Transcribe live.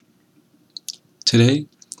Today,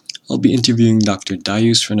 I'll be interviewing Dr.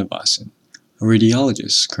 Dayus Srinivasan, a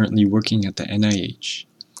radiologist currently working at the NIH.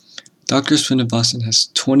 Dr. Srinivasan has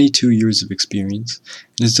 22 years of experience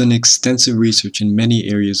and has done extensive research in many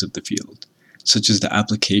areas of the field, such as the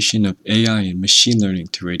application of AI and machine learning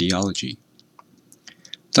to radiology.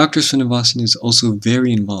 Dr. Srinivasan is also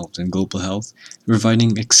very involved in global health,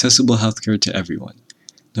 providing accessible healthcare to everyone,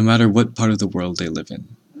 no matter what part of the world they live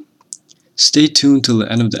in. Stay tuned till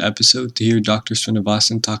the end of the episode to hear Dr.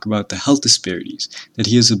 Srinivasan talk about the health disparities that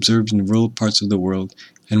he has observed in rural parts of the world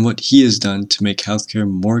and what he has done to make healthcare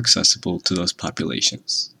more accessible to those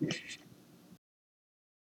populations.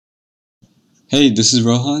 Hey, this is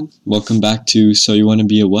Rohan. Welcome back to So You Want to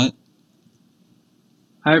Be a What?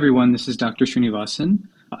 Hi everyone, this is Dr. Srinivasan.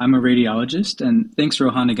 I'm a radiologist, and thanks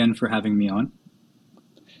Rohan again for having me on.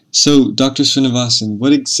 So, Dr. Srinivasan,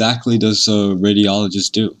 what exactly does a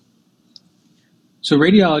radiologist do? So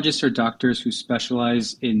radiologists are doctors who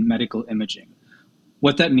specialize in medical imaging.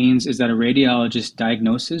 What that means is that a radiologist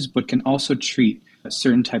diagnoses but can also treat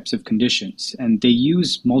certain types of conditions, and they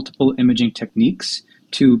use multiple imaging techniques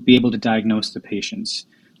to be able to diagnose the patients.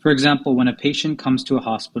 For example, when a patient comes to a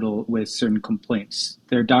hospital with certain complaints,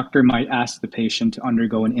 their doctor might ask the patient to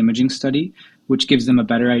undergo an imaging study, which gives them a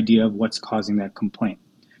better idea of what's causing that complaint.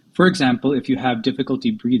 For example, if you have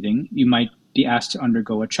difficulty breathing, you might be asked to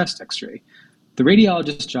undergo a chest x-ray. The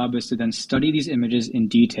radiologist's job is to then study these images in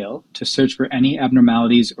detail to search for any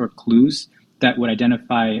abnormalities or clues that would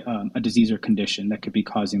identify a disease or condition that could be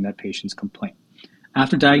causing that patient's complaint.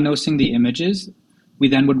 After diagnosing the images, we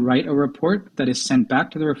then would write a report that is sent back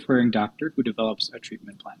to the referring doctor who develops a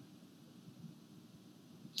treatment plan.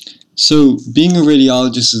 So, being a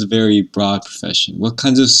radiologist is a very broad profession. What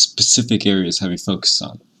kinds of specific areas have you focused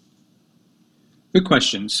on? Good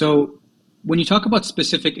question. So, when you talk about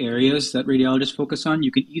specific areas that radiologists focus on, you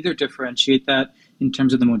can either differentiate that in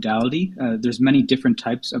terms of the modality. There's many different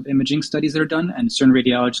types of imaging studies that are done, and certain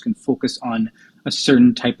radiologists can focus on a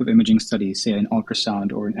certain type of imaging study, say an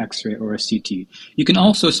ultrasound or an X-ray or a CT. You can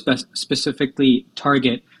also specifically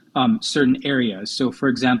target certain areas. So, for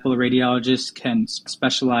example, a radiologist can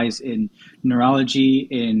specialize in neurology,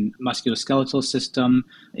 in musculoskeletal system,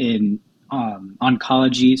 in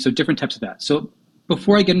oncology, so different types of that. So,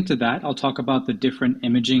 before I get into that, I'll talk about the different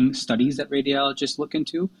imaging studies that radiologists look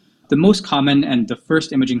into. The most common and the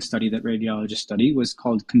first imaging study that radiologists study was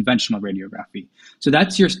called conventional radiography. So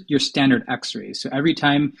that's your standard X-ray. So every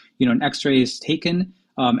time an X-ray is taken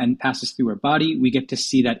and passes through our body, we get to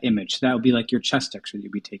see that image. That would be like your chest X-ray that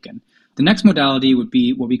would be taken. The next modality would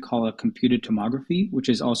be what we call a computed tomography, which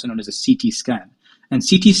is also known as a CT scan. And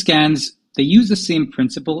CT scans, they use the same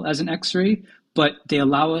principle as an X-ray, but they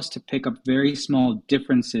allow us to pick up very small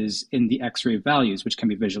differences in the X-ray values, which can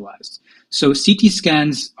be visualized. So CT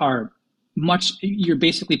scans are you're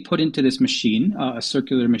basically put into this machine, a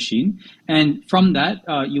circular machine, and from that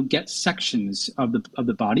you get sections of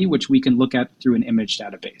the body, which we can look at through an image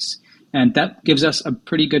database. And that gives us a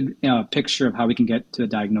pretty good picture of how we can get to the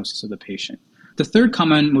diagnosis of the patient. The third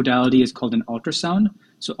common modality is called an ultrasound.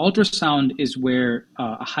 So ultrasound is where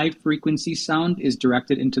a high frequency sound is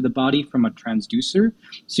directed into the body from a transducer.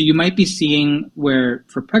 So you might be seeing where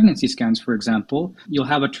for pregnancy scans, for example, you'll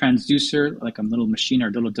have a transducer, like a little machine or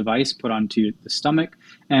a little device put onto the stomach,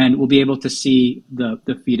 and we'll be able to see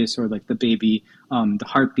the fetus or like the baby, the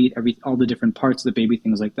heartbeat, all the different parts of the baby,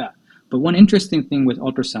 things like that. But one interesting thing with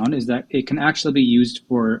ultrasound is that it can actually be used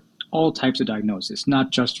for all types of diagnosis,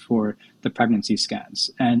 not just for the pregnancy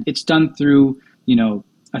scans. And it's done through,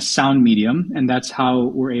 a sound medium, and that's how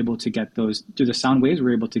we're able to get those, through the sound waves,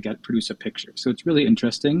 we're able to produce a picture. So it's really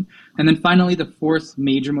interesting. And then finally, the fourth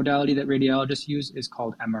major modality that radiologists use is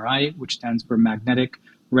called MRI, which stands for magnetic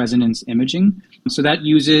resonance imaging. So that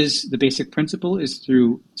uses, the basic principle is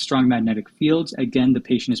through strong magnetic fields. Again, the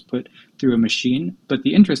patient is put through a machine. But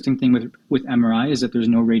the interesting thing with MRI is that there's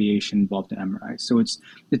no radiation involved in MRI. So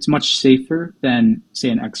it's much safer than, say,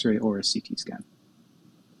 an X-ray or a CT scan.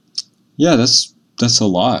 Yeah, that's a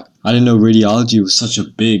lot. I didn't know radiology was such a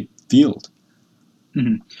big field.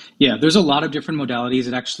 Mm-hmm. Yeah, there's a lot of different modalities.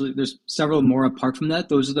 There's several more apart from that.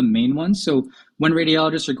 Those are the main ones. So when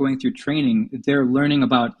radiologists are going through training, they're learning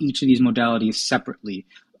about each of these modalities separately.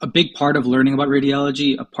 A big part of learning about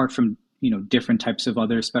radiology, apart from different types of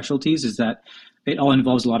other specialties, is that it all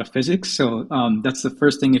involves a lot of physics. So that's the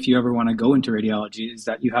first thing if you ever want to go into radiology, is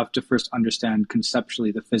that you have to first understand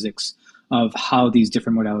conceptually the physics of how these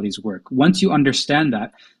different modalities work. Once you understand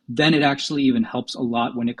that, then it actually even helps a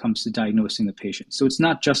lot when it comes to diagnosing the patient. So it's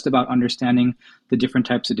not just about understanding the different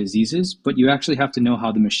types of diseases, but you actually have to know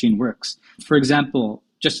how the machine works. For example,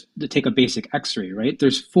 just to take a basic X-ray, right?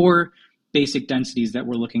 There's four basic densities that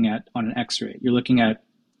we're looking at on an X-ray. You're looking at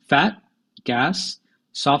fat, gas,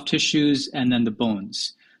 soft tissues, and then the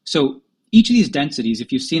bones. So each of these densities,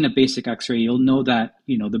 if you've seen a basic X-ray, you'll know that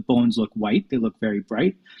the bones look white, they look very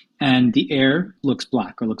bright, and the air looks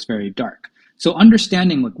black or looks very dark. So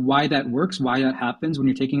understanding like why that works, why that happens when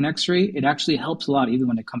you're taking an X-ray, it actually helps a lot even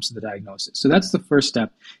when it comes to the diagnosis. So that's the first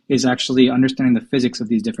step, is actually understanding the physics of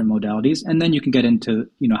these different modalities, and then you can get into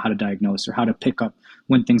how to diagnose or how to pick up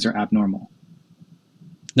when things are abnormal.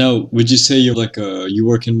 Now, would you say you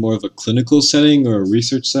work in more of a clinical setting or a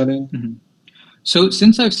research setting? Mm-hmm. So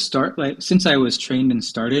since since I was trained and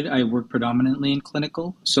started, I work predominantly in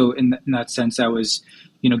clinical. So in that sense, I was,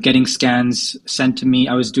 getting scans sent to me.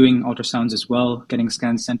 I was doing ultrasounds as well, getting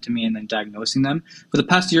scans sent to me and then diagnosing them. For the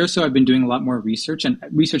past year or so, I've been doing a lot more research, and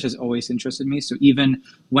research has always interested me. So even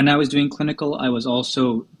when I was doing clinical, I was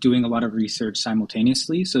also doing a lot of research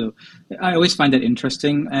simultaneously. So I always find that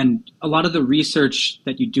interesting. And a lot of the research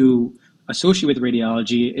that you do associated with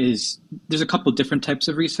radiology is there's a couple different types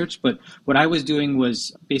of research, but what I was doing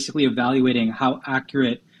was basically evaluating how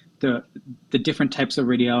accurate the different types of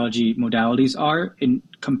radiology modalities are in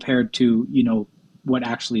compared to what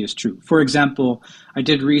actually is true. For example, I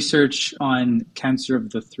did research on cancer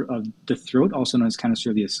of the throat, also known as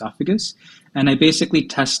cancer of the esophagus, and I basically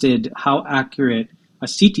tested how accurate a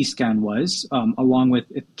CT scan was, along with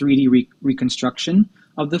a 3D reconstruction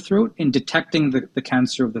of the throat in detecting the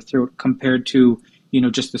cancer of the throat compared to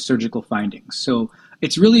just the surgical findings. So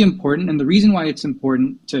it's really important, and the reason why it's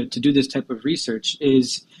important to do this type of research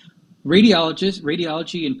is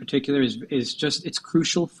radiology in particular is just, it's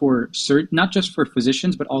crucial for not just for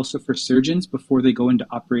physicians but also for surgeons before they go in to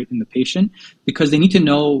operate in the patient, because they need to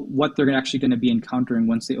know what they're actually going to be encountering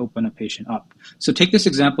once they open a patient up. So take this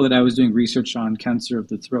example that I was doing research on, cancer of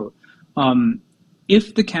the throat.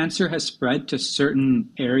 If the cancer has spread to certain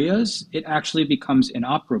areas, it actually becomes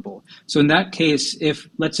inoperable. So in that case, if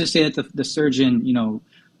let's just say that the surgeon,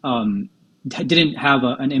 didn't have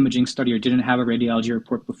an imaging study or didn't have a radiology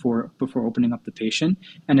report before opening up the patient,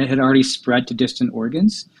 and it had already spread to distant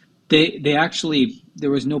organs, they actually, there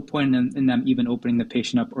was no point in them even opening the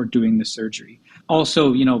patient up or doing the surgery.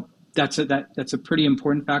 Also, that's a pretty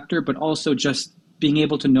important factor, but also just being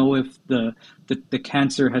able to know if the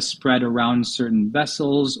cancer has spread around certain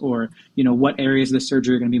vessels, or what areas of the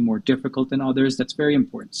surgery are going to be more difficult than others. That's very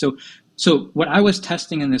important. So what I was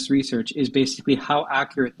testing in this research is basically how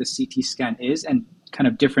accurate the CT scan is, and kind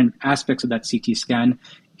of different aspects of that CT scan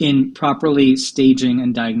in properly staging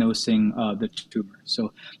and diagnosing the tumor.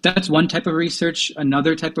 So that's one type of research.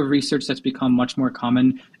 Another type of research that's become much more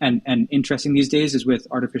common and interesting these days is with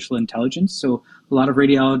artificial intelligence. So a lot of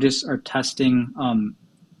radiologists are testing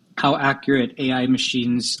how accurate AI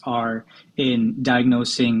machines are in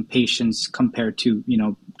diagnosing patients compared to,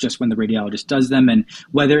 just when the radiologist does them, and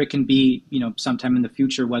whether it can be, sometime in the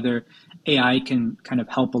future, whether AI can kind of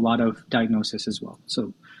help a lot of diagnosis as well.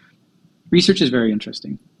 So research is very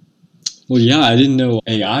interesting. Well, yeah, I didn't know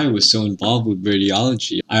AI was so involved with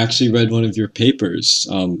radiology. I actually read one of your papers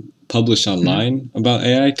published online about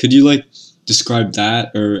AI. Could you describe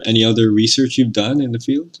that or any other research you've done in the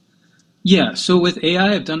field? Yeah, so with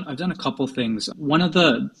AI, I've done a couple things. One of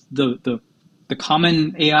the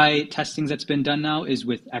common AI testings that's been done now is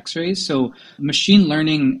with X-rays. So machine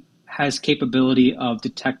learning has capability of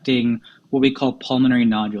detecting what we call pulmonary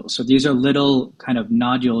nodules. So these are little kind of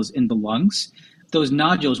nodules in the lungs. Those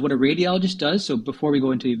nodules, what a radiologist does, so before we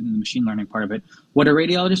go into even the machine learning part of it, what a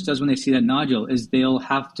radiologist does when they see that nodule is they'll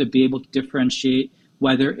have to be able to differentiate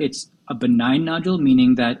whether it's a benign nodule,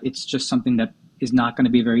 meaning that it's just something that is not going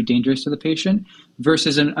to be very dangerous to the patient,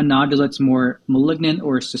 versus a nodule that's more malignant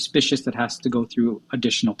or suspicious that has to go through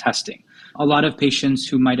additional testing. A lot of patients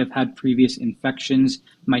who might have had previous infections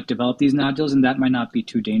might develop these nodules, and that might not be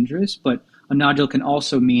too dangerous, but a nodule can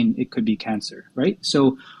also mean it could be cancer, right?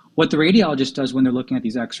 So what the radiologist does when they're looking at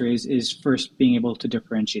these X-rays is first being able to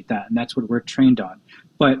differentiate that, and that's what we're trained on.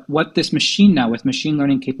 But what this machine now, with machine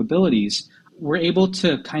learning capabilities, we're able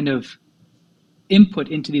to kind of input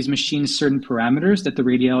into these machines certain parameters that the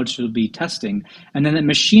radiologist will be testing, and then the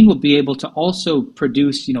machine will be able to also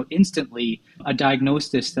produce, instantly a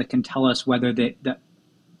diagnosis that can tell us whether that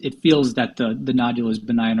it feels that the nodule is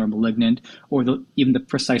benign or malignant, or even the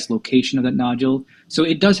precise location of that nodule. So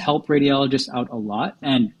it does help radiologists out a lot,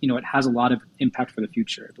 and it has a lot of impact for the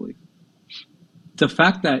future, I believe. The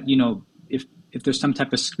fact that if there's some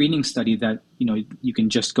type of screening study that you can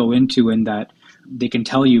just go into, and that they can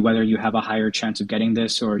tell you whether you have a higher chance of getting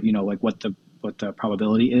this, or what the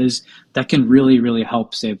probability is, that can really, really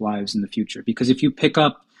help save lives in the future. Because if you pick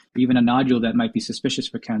up even a nodule that might be suspicious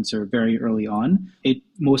for cancer very early on, it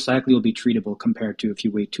most likely will be treatable compared to if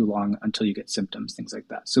you wait too long until you get symptoms, things like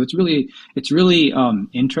that. So it's really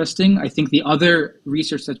interesting. I think the other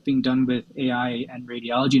research that's being done with AI and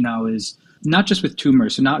radiology now is not just with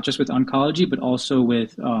tumors, so not just with oncology, but also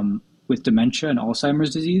with dementia and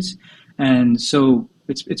Alzheimer's disease. And so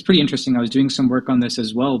it's pretty interesting. I was doing some work on this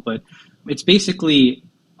as well, but it's basically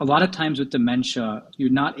a lot of times with dementia, you're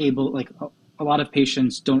not able, like a lot of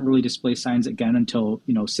patients don't really display signs again until,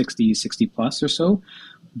 60 plus or so.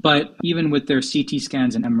 But even with their CT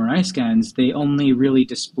scans and MRI scans, they only really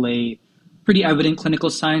display pretty evident clinical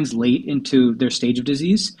signs late into their stage of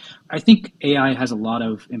disease. I think AI has a lot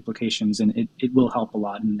of implications, and it will help a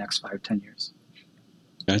lot in the next 5, 10 years.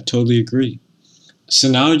 I totally agree. So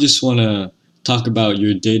now I just want to talk about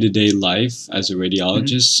your day-to-day life as a Mm-hmm.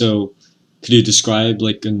 radiologist. So could you describe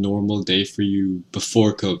like a normal day for you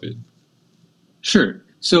before COVID? Sure.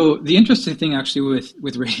 So the interesting thing actually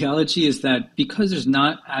with radiology is that because there's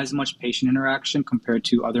not as much patient interaction compared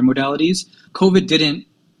to other modalities, COVID didn't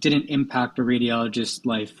impact a radiologist's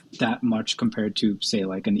life that much compared to, say,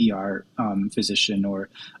 like an ER physician or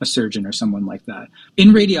a surgeon or someone like that. In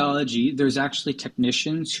radiology, there's actually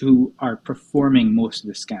technicians who are performing most of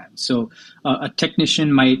the scans. So a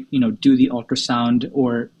technician might, do the ultrasound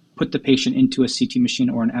or put the patient into a CT machine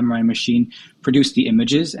or an MRI machine, produce the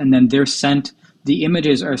images, and then the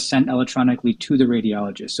images are sent electronically to the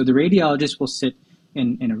radiologist. So the radiologist will sit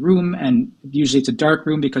in a room, and usually it's a dark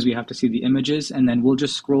room because we have to see the images, and then we'll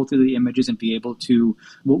just scroll through the images and be able to,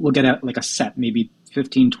 we'll get like a set, maybe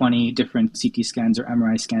 15, 20 different CT scans or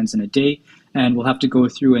MRI scans in a day, and we'll have to go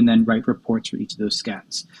through and then write reports for each of those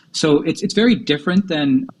scans. So it's very different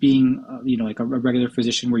than being like a regular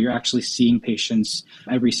physician where you're actually seeing patients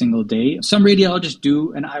every single day. Some radiologists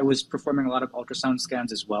do, and I was performing a lot of ultrasound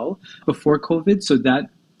scans as well before COVID, so that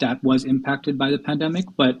was impacted by the pandemic.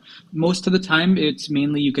 But most of the time, it's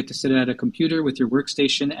mainly you get to sit at a computer with your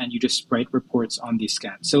workstation and you just write reports on these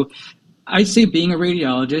scans. So I'd say being a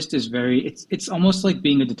radiologist is it's almost like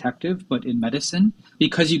being a detective, but in medicine,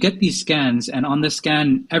 because you get these scans, and on the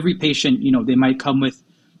scan, every patient, they might come with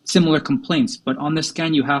similar complaints, but on the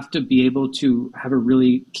scan, you have to be able to have a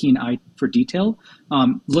really keen eye for detail.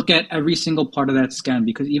 Look at every single part of that scan,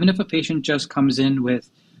 because even if a patient just comes in with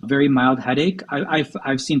a very mild headache,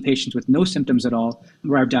 I've seen patients with no symptoms at all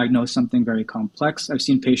where I've diagnosed something very complex. I've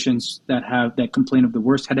seen patients that complain of the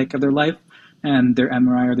worst headache of their life, and their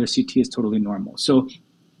MRI or their CT is totally normal. So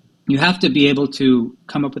you have to be able to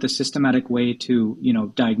come up with a systematic way to,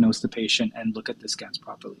 diagnose the patient and look at the scans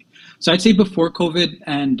properly. So I'd say before COVID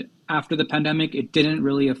and after the pandemic, it didn't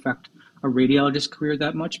really affect a radiologist career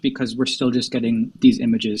that much because we're still just getting these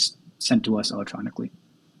images sent to us electronically.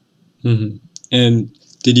 Mm-hmm. And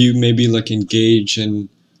did you maybe like engage in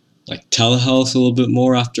like telehealth a little bit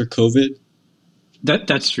more after COVID?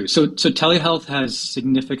 That's true. So telehealth has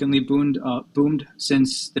significantly boomed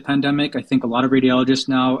since the pandemic. I think a lot of radiologists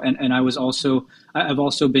now, and I've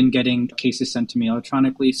also been getting cases sent to me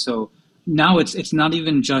electronically. So now it's not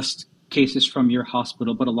even just cases from your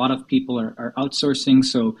hospital, but a lot of people are outsourcing.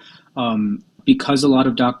 So because a lot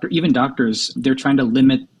of even doctors, they're trying to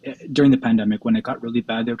limit during the pandemic when it got really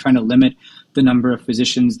bad. They were trying to limit the number of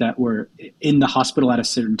physicians that were in the hospital at a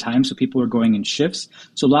certain time. So people were going in shifts.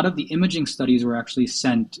 So a lot of the imaging studies were actually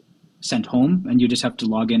sent home, and you just have to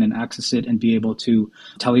log in and access it and be able to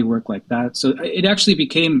telework like that. So it actually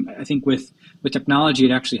became, I think, with technology,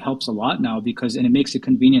 it actually helps a lot now and it makes it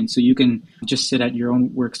convenient. So you can just sit at your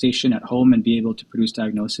own workstation at home and be able to produce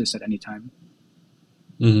diagnosis at any time.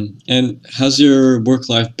 Mm-hmm. And how's your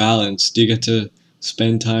work-life balance? Do you get to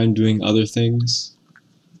spend time doing other things?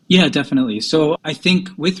 Yeah, definitely. So I think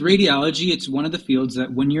with radiology, it's one of the fields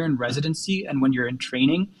that when you're in residency and when you're in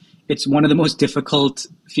training, it's one of the most difficult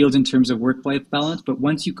fields in terms of work-life balance. But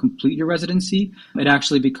once you complete your residency, it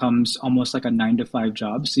actually becomes almost like a 9 to 5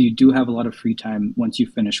 job. So you do have a lot of free time once you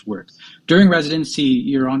finish work. During residency,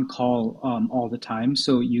 you're on call all the time.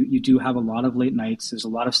 So you do have a lot of late nights. There's a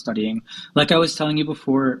lot of studying. Like I was telling you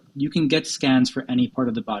before, you can get scans for any part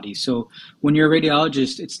of the body. So when you're a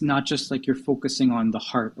radiologist, it's not just like you're focusing on the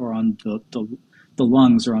heart or on the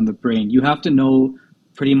lungs or on the brain. You have to know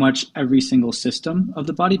pretty much every single system of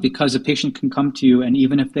the body, because a patient can come to you, and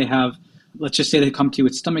even if they have, let's just say they come to you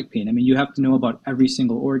with stomach pain, I mean, you have to know about every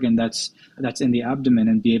single organ that's in the abdomen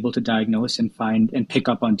and be able to diagnose and find and pick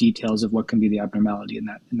up on details of what can be the abnormality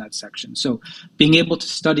in that section. So being able to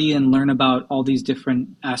study and learn about all these different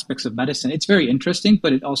aspects of medicine, it's very interesting,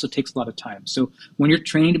 but it also takes a lot of time. So when you're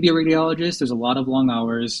training to be a radiologist, there's a lot of long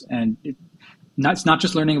hours, and It's not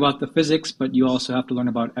just learning about the physics, but you also have to learn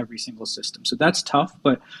about every single system. So that's tough.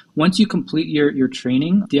 But once you complete your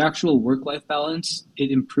training, the actual work-life balance,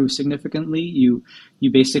 it improves significantly. You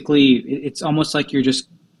basically, it's almost like you're just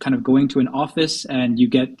kind of going to an office and you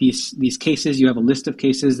get these cases. You have a list of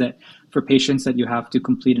cases that for patients that you have to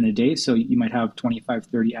complete in a day. So you might have 25,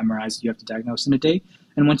 30 MRIs you have to diagnose in a day.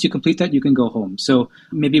 And once you complete that, you can go home. So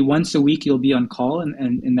maybe once a week you'll be on call,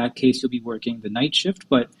 and in that case, you'll be working the night shift.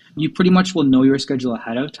 But you pretty much will know your schedule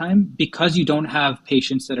ahead of time because you don't have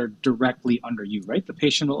patients that are directly under you, right? The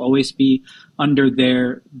patient will always be under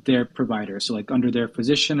their provider, so like under their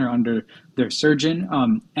physician or under their surgeon,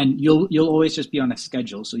 and you'll always just be on a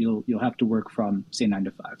schedule. So you'll have to work from say 9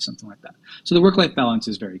 to 5, something like that. So the work-life balance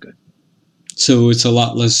is very good. So it's a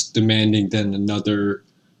lot less demanding than another,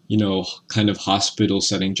 kind of hospital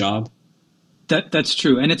setting job. That's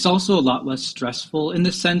true, and it's also a lot less stressful in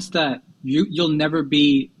the sense that you'll never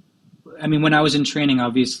be. I mean, when I was in training,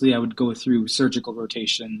 obviously I would go through surgical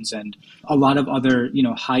rotations and a lot of other,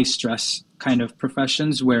 high stress kind of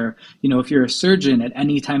professions where, if you're a surgeon at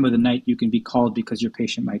any time of the night, you can be called because your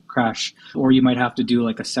patient might crash or you might have to do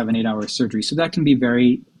like a 7, 8 hour surgery. So that can be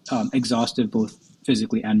very exhaustive, both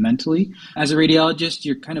physically and mentally. As a radiologist,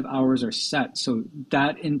 your kind of hours are set. So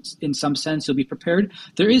that in some sense, you'll be prepared.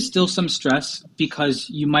 There is still some stress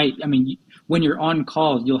because when you're on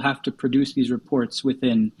call, you'll have to produce these reports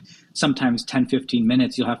within sometimes 10, 15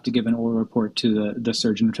 minutes. You'll have to give an oral report to the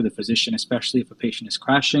surgeon or to the physician, especially if a patient is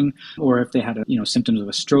crashing or if they had symptoms of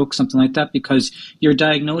a stroke, something like that, because your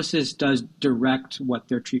diagnosis does direct what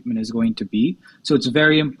their treatment is going to be. So it's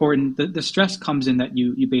very important. The stress comes in that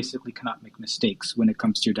you basically cannot make mistakes when it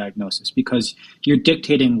comes to your diagnosis because you're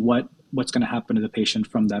dictating what's going to happen to the patient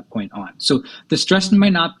from that point on. So the stress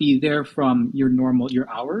might not be there from your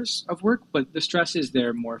hours of work, but the stress is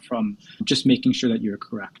there more from just making sure that you're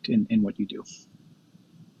correct in what you do.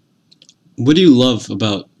 What do you love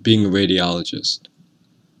about being a radiologist?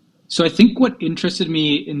 So I think what interested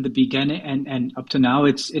me in the beginning and up to now,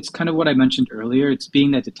 it's kind of what I mentioned earlier. It's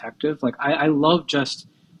being that detective. Like I love just,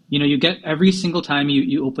 you get every single time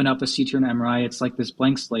you open up a CT or an MRI, it's like this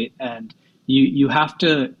blank slate and you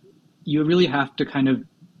really have to kind of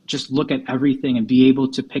just look at everything and be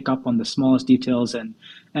able to pick up on the smallest details.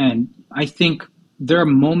 And I think there are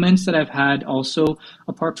moments that I've had also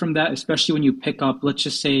apart from that, especially when you pick up, let's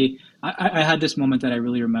just say, I had this moment that I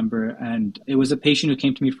really remember, and it was a patient who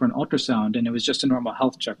came to me for an ultrasound, and it was just a normal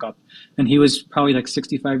health checkup. And he was probably like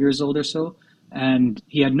 65 years old or so, and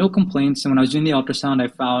he had no complaints. And when I was doing the ultrasound, I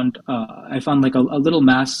found like a little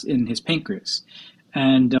mass in his pancreas.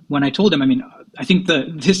 And when I told him, I think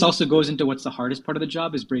this also goes into what's the hardest part of the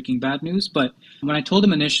job is breaking bad news. But when I told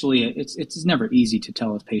him initially, it's never easy to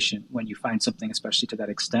tell a patient when you find something, especially to that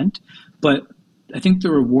extent. But I think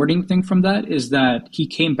the rewarding thing from that is that he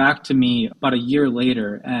came back to me about a year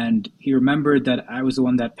later and he remembered that I was the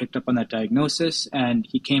one that picked up on that diagnosis. And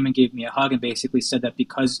he came and gave me a hug and basically said that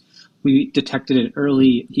because we detected it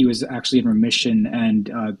early, he was actually in remission.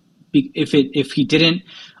 And if he didn't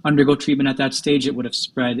undergo treatment at that stage, it would have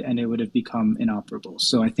spread and it would have become inoperable.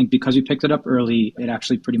 So I think because we picked it up early, it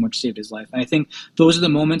actually pretty much saved his life. And I think those are the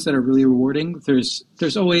moments that are really rewarding. There's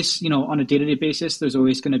always, on a day-to-day basis, there's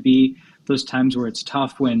always going to be those times where it's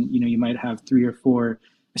tough when, you might have 3 or 4,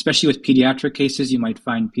 especially with pediatric cases, you might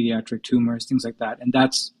find pediatric tumors, things like that. And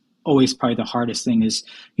that's always probably the hardest thing is,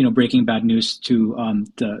 breaking bad news to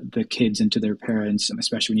the kids and to their parents,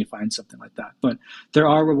 especially when you find something like that. But there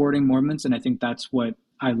are rewarding moments, and I think that's what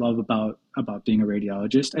I love about being a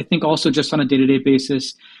radiologist. I think also just on a day-to-day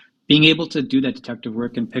basis, being able to do that detective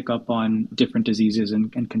work and pick up on different diseases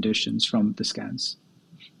and conditions from the scans.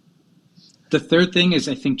 The third thing is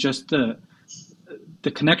I think just the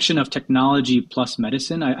connection of technology plus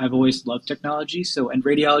medicine. I've always loved technology. And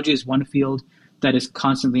radiology is one field that is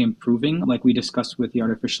constantly improving, like we discussed with the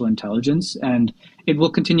artificial intelligence, and it will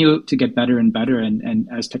continue to get better and better and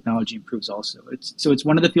as technology improves also. It's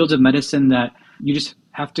one of the fields of medicine that you just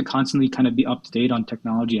have to constantly kind of be up to date on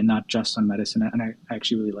technology and not just on medicine, and I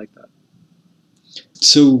actually really like that.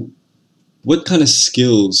 So what kind of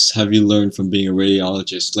skills have you learned from being a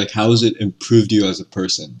radiologist? Like how has it improved you as a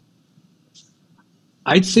person?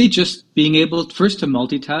 I'd say just being able first to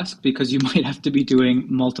multitask because you might have to be doing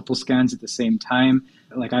multiple scans at the same time.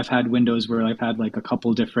 Like I've had windows where I've had like a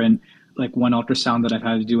couple different, like one ultrasound that I've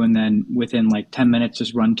had to do and then within like 10 minutes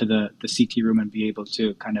just run to the CT room and be able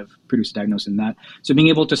to kind of produce a diagnosis in that. So being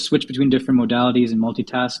able to switch between different modalities and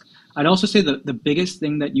multitask. I'd also say the biggest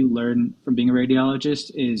thing that you learn from being a radiologist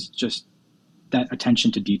is just that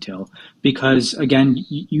attention to detail, because again,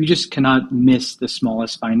 you just cannot miss the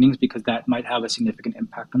smallest findings because that might have a significant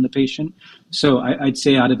impact on the patient. So I'd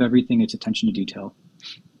say out of everything, it's attention to detail.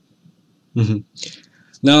 Hmm.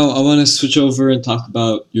 Now, I want to switch over and talk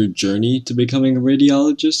about your journey to becoming a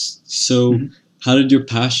radiologist. So, Mhm. how did your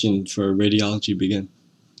passion for radiology begin?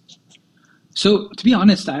 So to be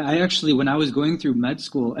honest, I actually, when I was going through med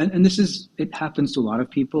school, and this is, it happens to a lot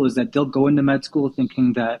of people, is that they'll go into med school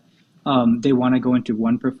thinking that they want to go into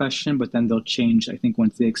one profession, but then they'll change, I think,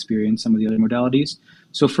 once they experience some of the other modalities.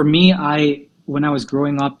 So for me, when I was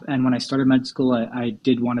growing up and when I started med school, I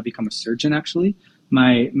did want to become a surgeon, actually.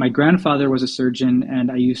 My grandfather was a surgeon,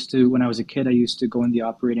 and I used to, when I was a kid, I used to go in the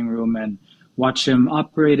operating room and watch him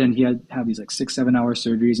operate, and he had have these like 6 7 hour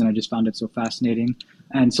surgeries, and I just found it so fascinating.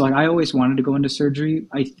 And so like, I always wanted to go into surgery.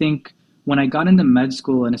 I think when I got into med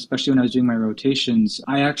school, and especially when I was doing my rotations,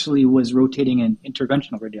 I actually was rotating in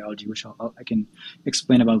interventional radiology, which I can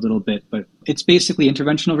explain about a little bit. But it's basically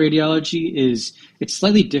interventional radiology is, it's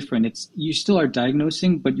slightly different. It's, you still are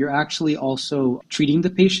diagnosing, but you're actually also treating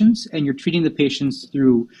the patients, and you're treating the patients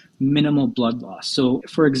through minimal blood loss. So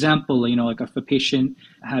for example, like if a patient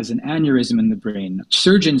has an aneurysm in the brain,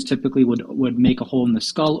 surgeons typically would make a hole in the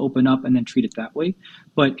skull, open up, and then treat it that way.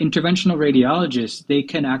 But interventional radiologists, they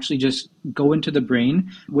can actually just go into the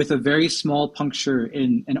brain with a very small puncture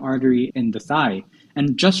in an artery in the thigh.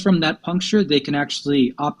 And just from that puncture, they can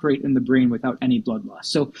actually operate in the brain without any blood loss.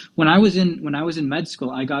 So when I was in med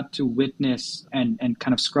school, I got to witness and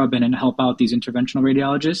kind of scrub in and help out these interventional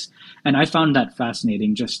radiologists, and I found that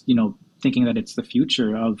fascinating. Just thinking that it's the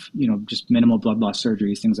future of just minimal blood loss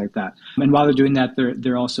surgeries, things like that. And while they're doing that,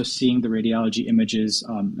 they're also seeing the radiology images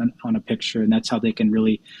on a picture, and that's how they can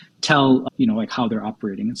really tell like how they're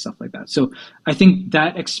operating and stuff like that. So I think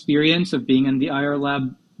that experience of being in the IR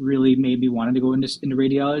lab really made me wanted to go into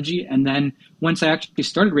radiology. And then once I actually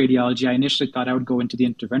started radiology, I initially thought I would go into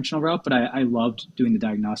the interventional route, but I loved doing the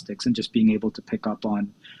diagnostics and just being able to pick up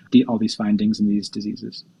on all these findings in these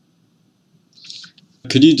diseases.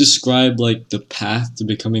 Could you describe like the path to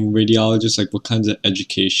becoming radiologist? Like, what kinds of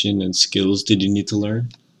education and skills did you need to learn?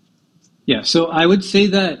 Yeah, so I would say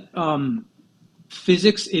that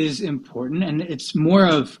physics is important, and it's more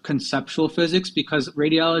of conceptual physics because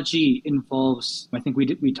radiology involves, I think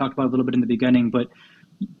we talked about it a little bit in the beginning, but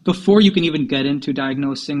before you can even get into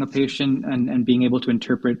diagnosing a patient and being able to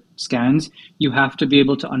interpret scans, you have to be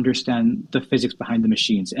able to understand the physics behind the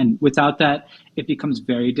machines. And without that, it becomes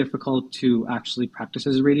very difficult to actually practice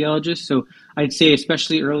as a radiologist. So I'd say,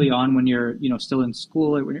 especially early on when you're still in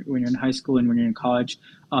school, when you're in high school and when you're in college,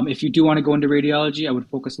 if you do want to go into radiology, I would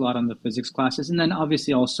focus a lot on the physics classes, and then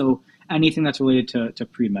obviously also anything that's related to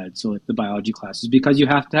pre-med, so like the biology classes, because you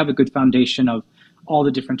have to have a good foundation of all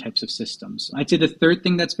the different types of systems. I'd say the third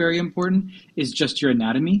thing that's very important is just your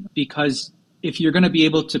anatomy, because if you're going to be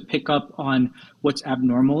able to pick up on what's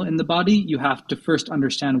abnormal in the body, you have to first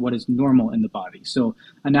understand what is normal in the body. So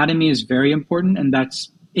anatomy is very important, and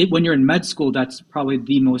that's it. When you're in med school, that's probably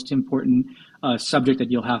the most important subject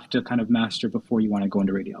that you'll have to kind of master before you want to go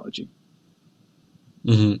into radiology.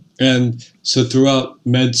 Hmm. And so, throughout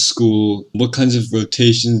med school, what kinds of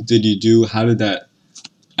rotations did you do? How did that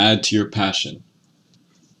add to your passion?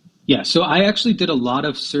 Yeah, so I actually did a lot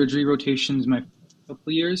of surgery rotations my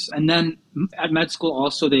couple of years. And then at med school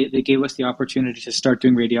also they gave us the opportunity to start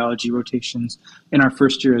doing radiology rotations in our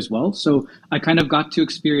first year as well. So I kind of got to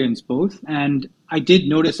experience both. And I did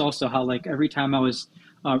notice also how like every time I was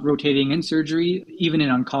rotating in surgery, even in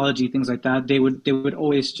oncology, things like that, they would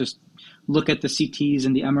always just look at the CTs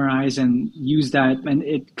and the MRIs and use that. And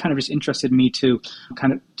it kind of just interested me to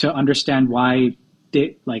kind of to understand why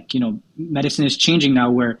medicine is changing now,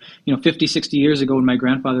 where 50 60 years ago when my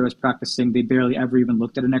grandfather was practicing, they barely ever even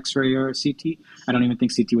looked at an x-ray or a CT. I don't even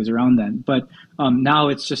think CT was around then, but now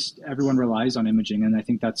it's just everyone relies on imaging, and I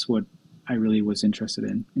think that's what I really was interested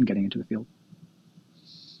in getting into the field.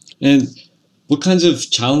 And what kinds of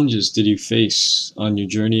challenges did you face on your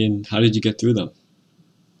journey, and how did you get through them?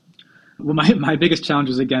 Well, my biggest challenge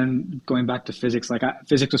was, again, going back to physics.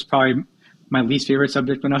 Physics was probably my least favorite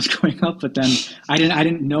subject when I was growing up, but then I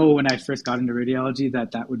didn't know when I first got into radiology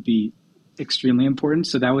that would be extremely important.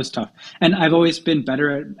 So that was tough. And I've always been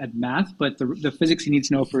better at math, but the physics you need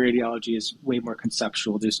to know for radiology is way more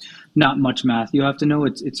conceptual. There's not much math you have to know.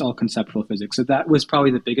 It's all conceptual physics. So that was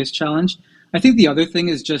probably the biggest challenge. I think the other thing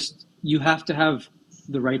is just you have to have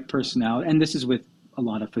the right personality, and this is with a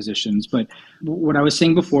lot of physicians. But what I was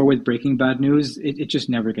saying before with breaking bad news, it just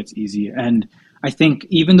never gets easy. And I think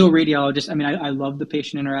even though radiologists, I mean, I love the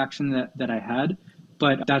patient interaction that I had,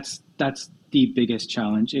 but that's the biggest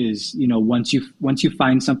challenge is, once you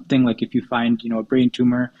find something, like if you find, a brain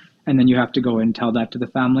tumor, and then you have to go and tell that to the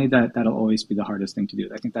family, that'll always be the hardest thing to do.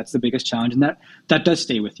 I think that's the biggest challenge, and that does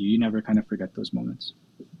stay with you. You never kind of forget those moments.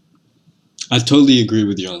 I totally agree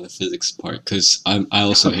with you on the physics part because I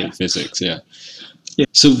also Okay. hate physics. Yeah. Yeah.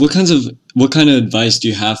 So what kind of advice do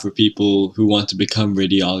you have for people who want to become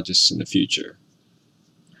radiologists in the future?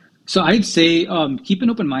 So I'd say keep an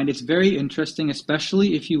open mind. It's very interesting,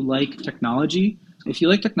 especially if you like technology. If you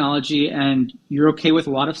like technology and you're okay with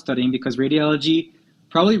a lot of studying, because radiology,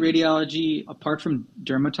 apart from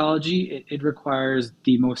dermatology, it requires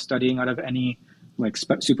the most studying out of any like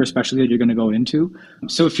super specialty that you're going to go into.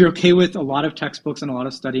 So if you're okay with a lot of textbooks and a lot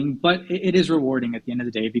of studying, but it is rewarding at the end of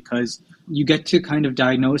the day because you get to kind of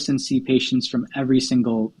diagnose and see patients from every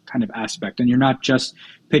single kind of aspect, and you're not just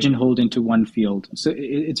pigeonholed into one field. So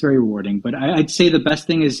it's very rewarding. But I'd say the best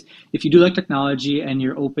thing is if you do like technology and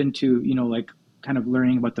you're open to, like kind of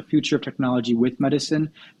learning about the future of technology with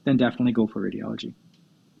medicine, then definitely go for radiology.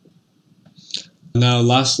 Now,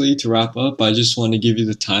 lastly, to wrap up, I just want to give you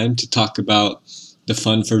the time to talk about the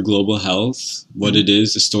Fund for Global Health, what it Mm-hmm.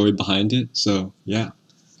 is, the story behind it. So, yeah.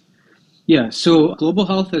 Yeah, so global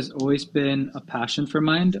health has always been a passion for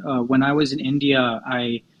mine. When I was in India,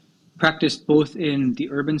 I practiced both in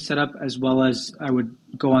the urban setup as well as I would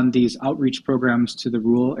go on these outreach programs to the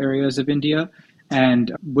rural areas of India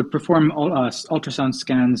and would perform ultrasound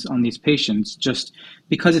scans on these patients just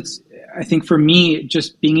because I think for me,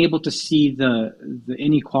 just being able to see the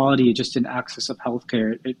inequality just in access of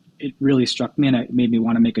healthcare, it really struck me and it made me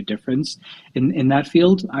want to make a difference in that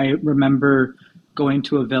field. I remember going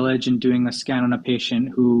to a village and doing a scan on a patient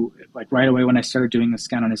who, like right away when I started doing a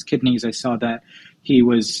scan on his kidneys, I saw that he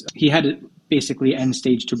had basically end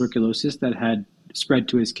stage tuberculosis that had spread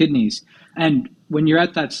to his kidneys. And when you're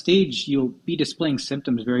at that stage, you'll be displaying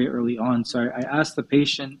symptoms very early on. So I asked the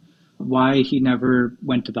patient why he never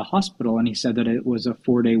went to the hospital, and he said that it was a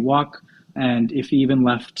 4-day walk, and if he even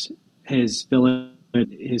left his village,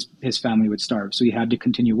 his family would starve. So he had to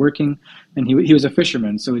continue working, and he was a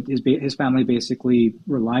fisherman, so his family basically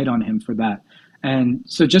relied on him for that. And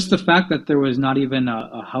so just the fact that there was not even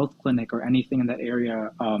a health clinic or anything in that area,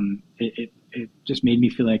 it just made me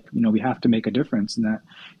feel like, we have to make a difference in that,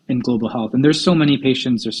 in global health. And there's so many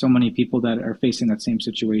patients, there's so many people that are facing that same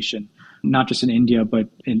situation, not just in India, but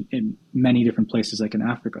in many different places like in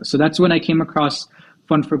Africa. So that's when I came across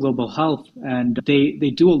Fund for Global Health, and they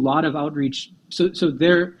do a lot of outreach. So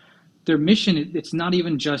their mission, it's not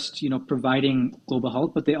even just providing global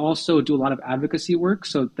health, but they also do a lot of advocacy work.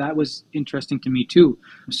 So that was interesting to me too.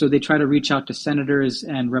 So they try to reach out to senators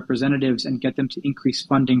and representatives and get them to increase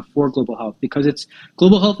funding for global health, because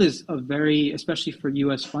global health is a very, especially for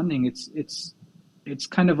US funding, it's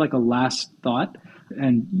kind of like a last thought.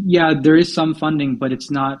 And yeah, there is some funding, but it's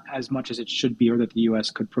not as much as it should be or that the US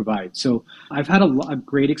could provide. So I've had a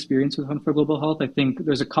great experience with Fund for Global Health. I think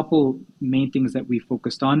there's a couple main things that we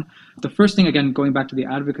focused on. The first thing, again, going back to the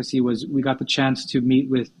advocacy, was we got the chance to meet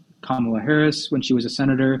with Kamala Harris when she was a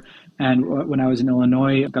senator. And when I was in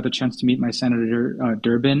Illinois, I got the chance to meet my Senator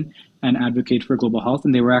Durbin and advocate for global health.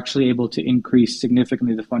 And they were actually able to increase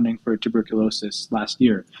significantly the funding for tuberculosis last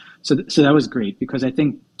year. So that was great, because I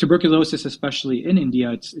think tuberculosis, especially in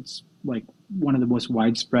India, it's like one of the most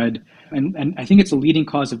widespread, and I think it's a leading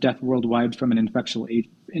cause of death worldwide from an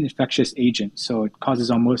infectious agent. So it causes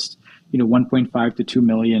almost 1.5 to 2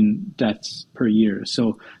 million deaths per year.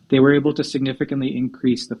 So they were able to significantly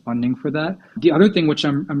increase the funding for that. The other thing which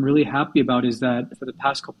I'm really happy about is that for the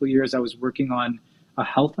past couple of years, I was working on a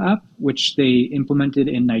health app which they implemented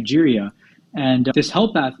in Nigeria. And this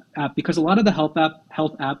health app, because a lot of the health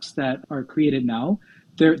apps that are created now,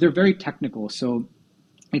 they're very technical. So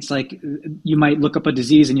it's like you might look up a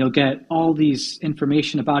disease and you'll get all these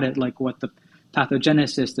information about it, like what the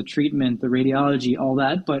pathogenesis, the treatment, the radiology, all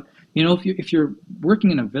that. But if you're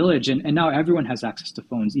working in a village, and now everyone has access to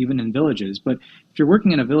phones, even in villages, but if you're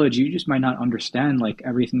working in a village, you just might not understand like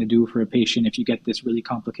everything to do for a patient if you get this really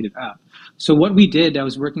complicated app. So what we did, I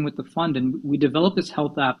was working with the fund, and we developed this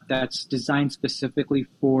health app that's designed specifically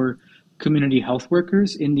for community health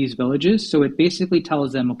workers in these villages. So it basically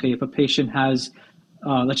tells them, okay, if a patient has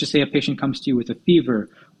let's just say a patient comes to you with a fever,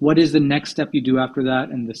 what is the next step you do after that,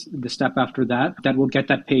 and the step after that will get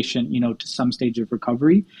that patient to some stage of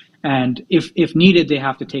recovery. And if needed, they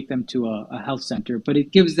have to take them to a health center, but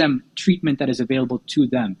it gives them treatment that is available to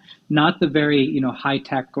them, not the very high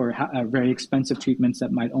tech or very expensive treatments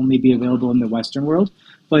that might only be available in the Western world,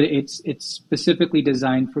 but it's specifically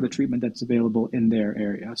designed for the treatment that's available in their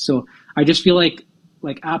area. So I just feel like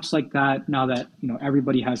like apps like that, now that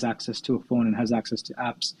everybody has access to a phone and has access to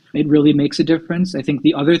apps, it really makes a difference. I think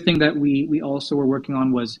the other thing that we also were working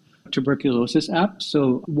on was tuberculosis app.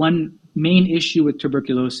 So one main issue with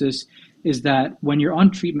tuberculosis is that when you're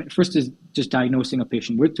on treatment, first is just diagnosing a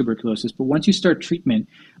patient with tuberculosis, but once you start treatment,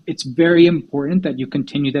 it's very important that you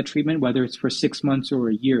continue that treatment, whether it's for 6 months or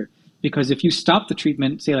a year. Because if you stop the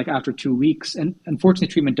treatment, say like after 2 weeks, and unfortunately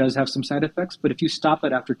treatment does have some side effects, but if you stop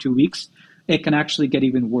it after 2 weeks, it can actually get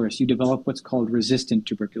even worse. You develop what's called resistant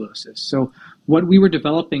tuberculosis. So what we were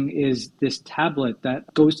developing is this tablet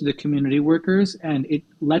that goes to the community workers, and it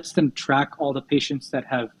lets them track all the patients that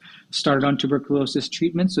have started on tuberculosis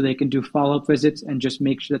treatment, so they can do follow-up visits and just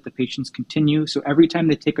make sure that the patients continue. So every time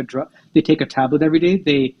they take a tablet every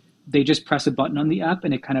day, they just press a button on the app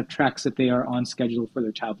and it kind of tracks that they are on schedule for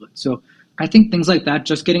their tablet. So I think things like that,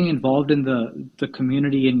 just getting involved in the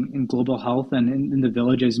community in global health and in the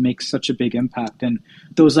villages makes such a big impact. And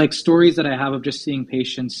those like stories that I have of just seeing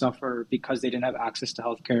patients suffer because they didn't have access to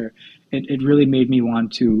healthcare, it really made me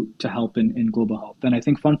want to help in global health. And I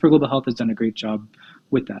think Fund for Global Health has done a great job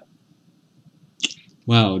with that.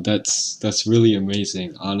 Wow, that's really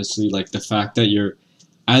amazing. Honestly, like the fact that you're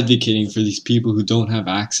advocating for these people who don't have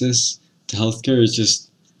access to healthcare is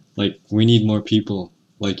just like we need more people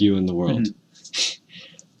like you in the world.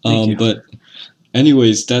 Mm-hmm. Thank you. But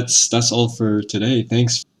anyways, that's all for today.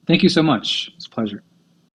 Thanks. Thank you so much. It's a pleasure.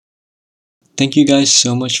 Thank you guys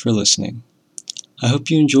so much for listening. I hope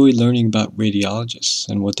you enjoyed learning about radiologists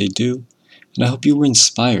and what they do, and I hope you were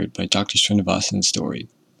inspired by Dr. Srinivasan's story.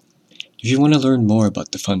 If you want to learn more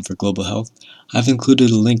about the Fund for Global Health, I've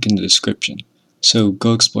included a link in the description, so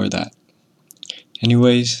go explore that.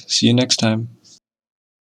 Anyways, see you next time.